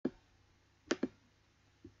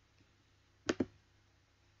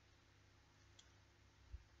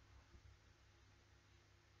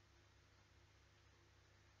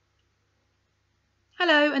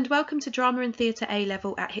Hello and welcome to Drama and Theatre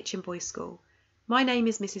A-Level at Hitchin Boys School. My name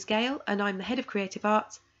is Mrs Gale and I'm the Head of Creative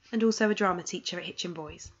Arts and also a drama teacher at Hitchin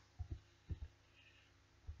Boys.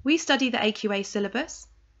 We study the AQA syllabus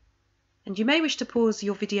and you may wish to pause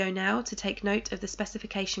your video now to take note of the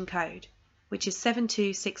specification code, which is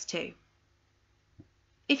 7262.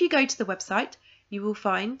 If you go to the website, you will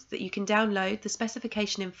find that you can download the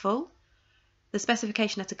specification in full, the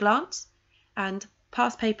specification at a glance, and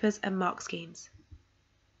past papers and mark schemes.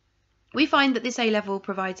 We find that this A-level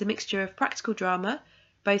provides a mixture of practical drama,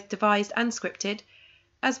 both devised and scripted,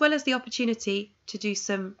 as well as the opportunity to do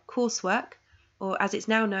some coursework, or as it's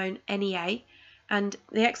now known, NEA, and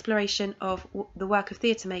the exploration of the work of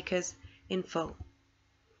theatre makers in full.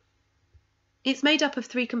 It's made up of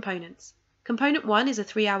 3 components. Component 1 is a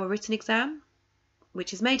 3-hour written exam,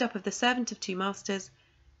 which is made up of the Servant of Two Masters,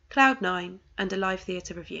 Cloud 9, and a live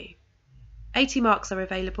theatre review. 80 marks are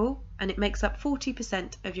available and it makes up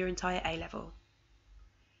 40% of your entire A-level.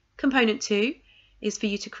 Component 2 is for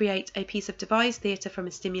you to create a piece of devised theatre from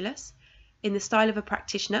a stimulus in the style of a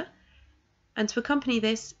practitioner, and to accompany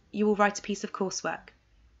this you will write a piece of coursework.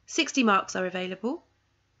 60 marks are available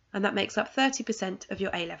and that makes up 30% of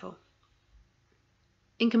your A-level.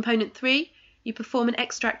 In Component 3 you perform an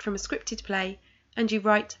extract from a scripted play and you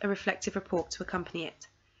write a reflective report to accompany it.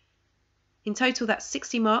 In total, that's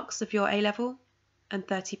 60 marks of your A-level and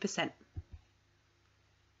 30%.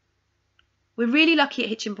 We're really lucky at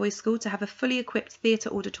Hitchin Boys School to have a fully equipped theatre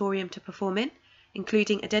auditorium to perform in,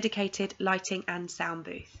 including a dedicated lighting and sound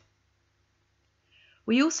booth.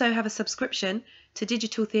 We also have a subscription to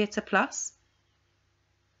Digital Theatre Plus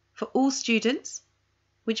for all students,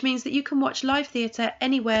 which means that you can watch live theatre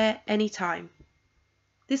anywhere, anytime.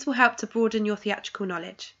 This will help to broaden your theatrical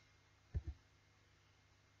knowledge.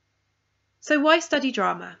 So why study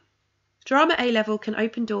drama? Drama A-level can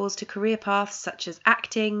open doors to career paths such as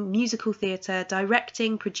acting, musical theatre,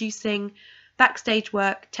 directing, producing, backstage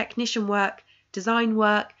work, technician work, design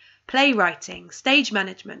work, playwriting, stage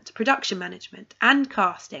management, production management, and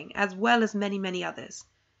casting, as well as many, many others.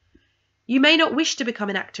 You may not wish to become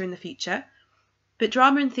an actor in the future, but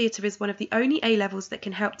drama and theatre is one of the only A-levels that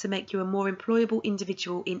can help to make you a more employable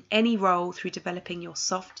individual in any role through developing your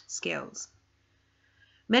soft skills.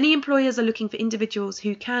 Many employers are looking for individuals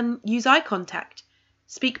who can use eye contact,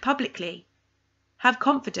 speak publicly, have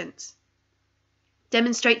confidence,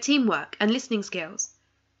 demonstrate teamwork and listening skills,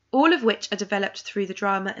 all of which are developed through the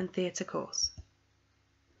drama and theatre course.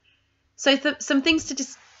 So some things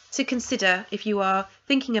to consider if you are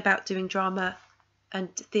thinking about doing drama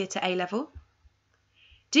and theatre A-level.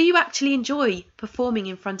 Do you actually enjoy performing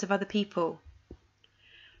in front of other people?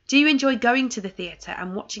 Do you enjoy going to the theatre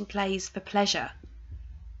and watching plays for pleasure?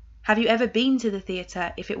 Have you ever been to the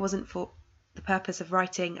theatre if it wasn't for the purpose of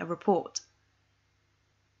writing a report?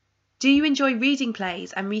 Do you enjoy reading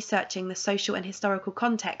plays and researching the social and historical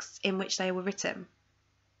contexts in which they were written?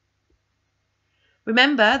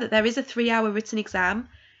 Remember that there is a 3-hour written exam,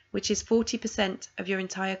 which is 40% of your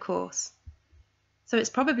entire course. So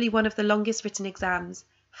it's probably one of the longest written exams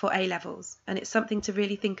for A-levels, and it's something to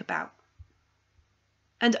really think about.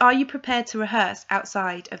 And are you prepared to rehearse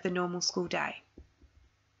outside of the normal school day?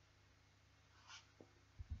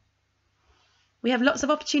 We have lots of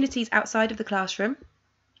opportunities outside of the classroom.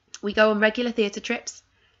 We go on regular theatre trips.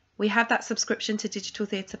 We have that subscription to Digital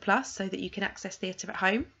Theatre Plus so that you can access theatre at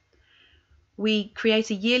home. We create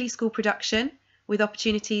a yearly school production with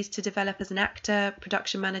opportunities to develop as an actor,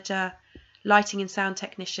 production manager, lighting and sound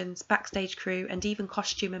technicians, backstage crew, and even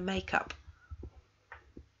costume and makeup.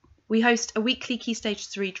 We host a weekly Key Stage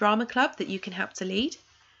 3 drama club that you can help to lead.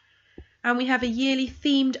 And we have a yearly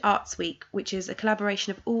themed arts week, which is a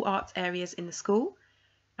collaboration of all arts areas in the school.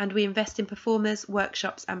 And we invest in performers,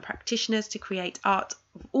 workshops and practitioners to create art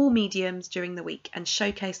of all mediums during the week and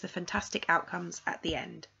showcase the fantastic outcomes at the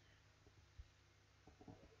end.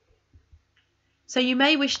 So you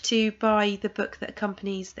may wish to buy the book that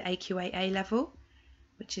accompanies the AQA A-level,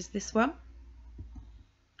 which is this one.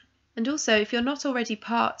 And also, if you're not already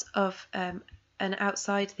part of an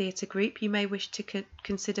outside theatre group, you may wish to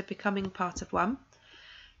consider becoming part of one.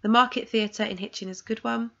 The Market Theatre in Hitchin is a good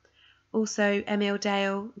one, also Emil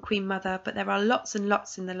Dale, Queen Mother, but there are lots and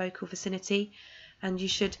lots in the local vicinity and you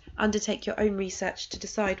should undertake your own research to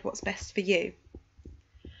decide what's best for you.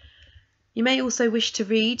 You may also wish to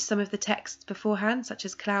read some of the texts beforehand, such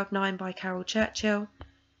as Cloud 9 by Carol Churchill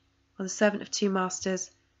or The Servant of Two Masters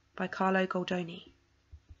by Carlo Goldoni.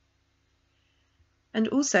 And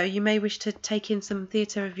also you may wish to take in some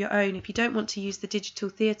theatre of your own. If you don't want to use the digital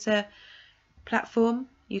theatre platform,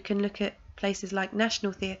 you can look at places like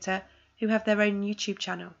National Theatre who have their own YouTube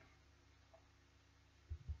channel.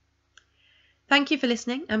 Thank you for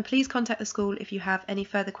listening, and please contact the school if you have any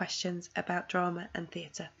further questions about drama and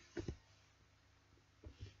theatre.